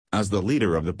As the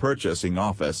leader of the purchasing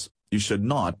office, you should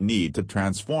not need to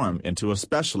transform into a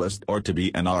specialist or to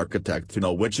be an architect to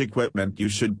know which equipment you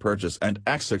should purchase and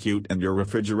execute in your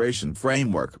refrigeration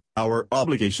framework. Our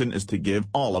obligation is to give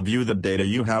all of you the data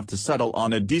you have to settle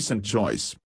on a decent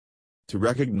choice. To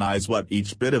recognize what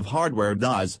each bit of hardware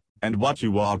does, and what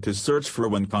you ought to search for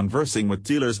when conversing with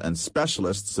dealers and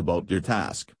specialists about your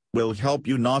task, will help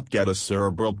you not get a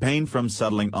cerebral pain from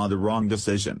settling on the wrong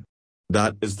decision.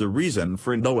 That is the reason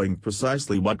for knowing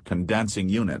precisely what condensing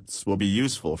units will be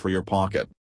useful for your pocket.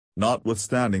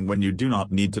 Notwithstanding when you do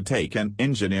not need to take an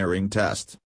engineering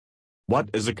test. What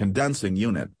is a condensing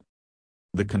unit?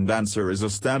 The condenser is a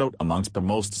standout amongst the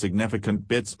most significant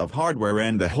bits of hardware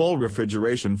in the whole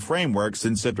refrigeration framework,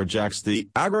 since it rejects the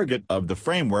aggregate of the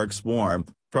framework's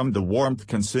warmth, from the warmth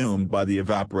consumed by the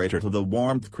evaporator to the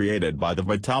warmth created by the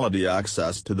vitality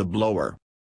access to the blower.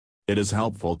 It is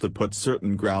helpful to put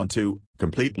certain ground to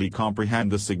completely comprehend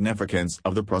the significance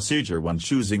of the procedure when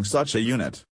choosing such a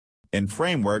unit. In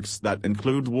frameworks that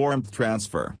include warmth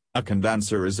transfer, a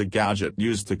condenser is a gadget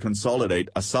used to consolidate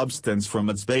a substance from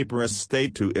its vaporous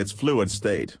state to its fluid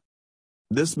state.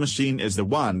 This machine is the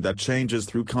one that changes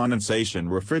through condensation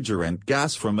refrigerant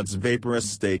gas from its vaporous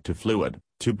state to fluid,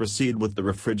 to proceed with the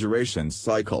refrigeration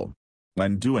cycle.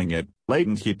 When doing it,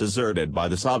 latent heat deserted by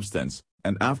the substance,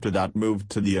 and after that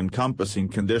moved to the encompassing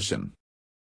condition.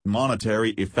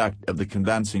 Monetary effect of the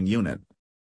condensing unit.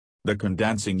 The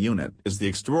condensing unit is the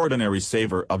extraordinary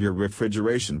saver of your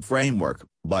refrigeration framework.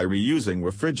 By reusing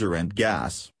refrigerant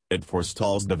gas, it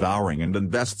forestalls devouring and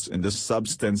invests in this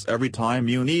substance every time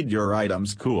you need your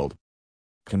items cooled.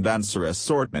 Condenser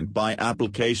assortment by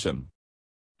application.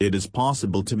 It is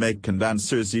possible to make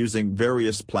condensers using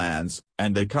various plans,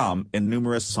 and they come in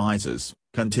numerous sizes,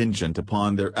 contingent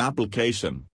upon their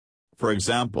application. For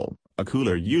example, a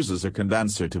cooler uses a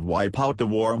condenser to wipe out the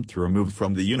warmth removed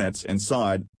from the units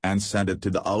inside, and send it to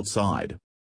the outside.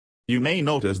 You may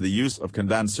notice the use of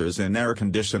condensers in air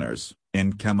conditioners,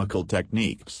 in chemical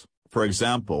techniques, for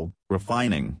example,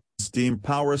 refining, steam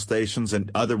power stations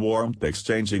and other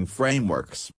warmth-exchanging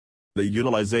frameworks. The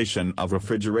utilization of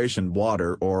refrigeration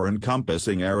water or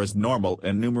encompassing air is normal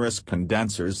in numerous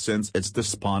condensers, since its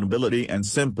disponibility and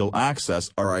simple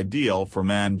access are ideal for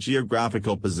manned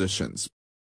geographical positions.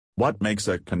 What makes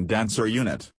a condenser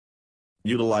unit?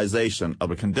 Utilization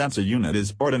of a condenser unit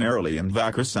is ordinarily in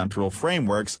vacuum-central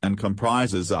frameworks and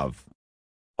comprises of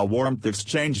a warmth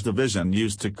exchange division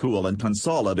used to cool and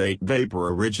consolidate vapor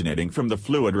originating from the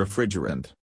fluid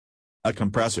refrigerant, a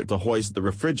compressor to hoist the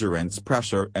refrigerant's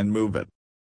pressure and move it,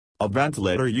 a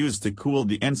ventilator used to cool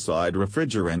the inside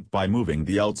refrigerant by moving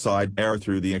the outside air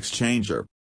through the exchanger.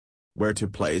 Where to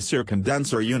place your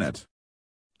condenser unit?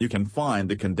 You can find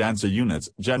the condenser units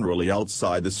generally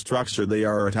outside the structure they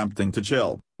are attempting to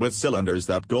chill, with cylinders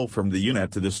that go from the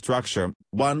unit to the structure,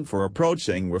 one for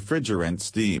approaching refrigerant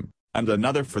steam, and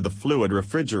another for the fluid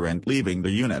refrigerant leaving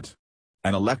the unit.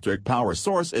 An electric power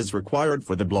source is required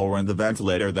for the blower and the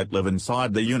ventilator that live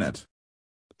inside the unit.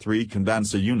 3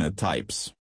 condenser unit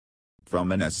types.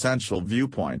 From an essential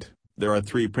viewpoint, there are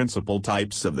 3 principal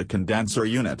types of the condenser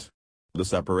unit. The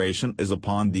separation is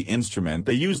upon the instrument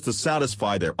they use to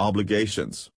satisfy their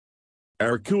obligations.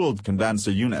 Air-cooled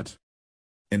condenser unit.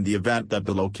 In the event that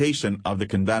the location of the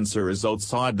condenser is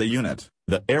outside the unit,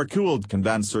 the air-cooled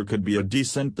condenser could be a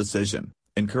decent decision,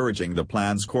 encouraging the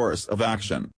plan's course of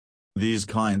action. These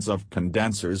kinds of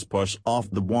condensers push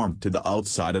off the warmth to the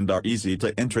outside and are easy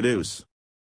to introduce.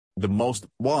 The most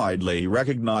widely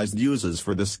recognized uses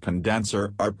for this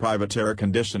condenser are private air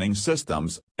conditioning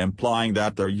systems, implying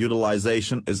that their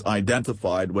utilization is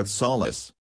identified with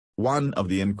solace. One of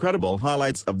the incredible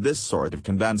highlights of this sort of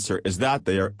condenser is that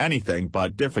they are anything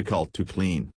but difficult to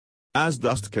clean. As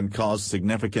dust can cause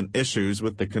significant issues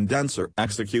with the condenser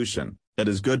execution, it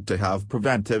is good to have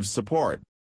preventive support.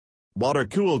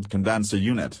 Water-cooled condenser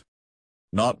unit.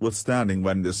 Notwithstanding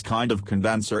when this kind of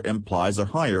condenser implies a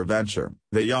higher venture,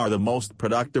 they are the most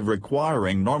productive,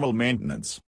 requiring normal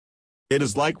maintenance. It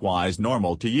is likewise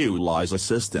normal to utilize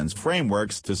assistance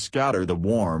frameworks to scatter the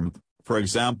warmth, for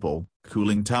example,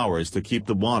 cooling towers to keep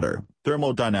the water,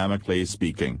 thermodynamically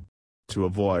speaking. To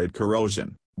avoid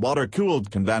corrosion,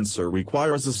 water-cooled condenser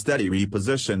requires a steady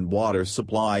repositioned water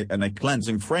supply and a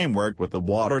cleansing framework with a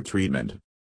water treatment.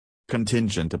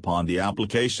 Contingent upon the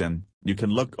application, you can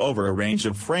look over a range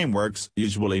of frameworks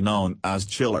usually known as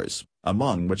chillers,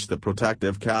 among which the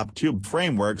protective cap tube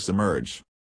frameworks emerge.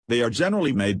 They are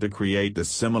generally made to create a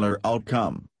similar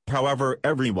outcome, however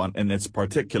everyone in its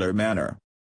particular manner.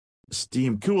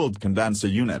 Steam-cooled condenser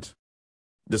unit.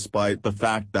 Despite the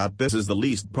fact that this is the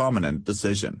least prominent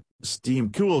decision,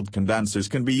 Steam-cooled condensers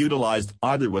can be utilized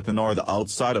either within or the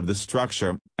outside of the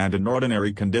structure, and in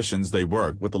ordinary conditions they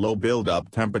work with a low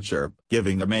build-up temperature,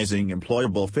 giving amazing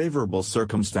employable favorable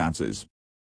circumstances.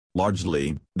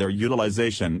 Largely, their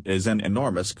utilization is in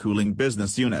enormous cooling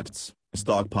business units,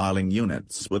 stockpiling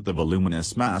units with the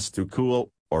voluminous mass to cool,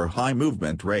 or high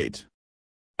movement rate.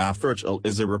 Aferchal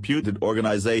is a reputed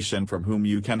organization from whom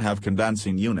you can have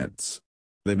condensing units.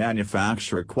 They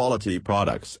manufacture quality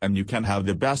products and you can have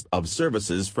the best of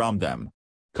services from them.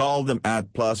 Call them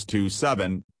at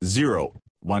 +270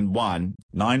 11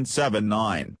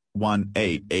 979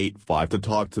 1885 to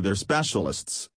talk to their specialists.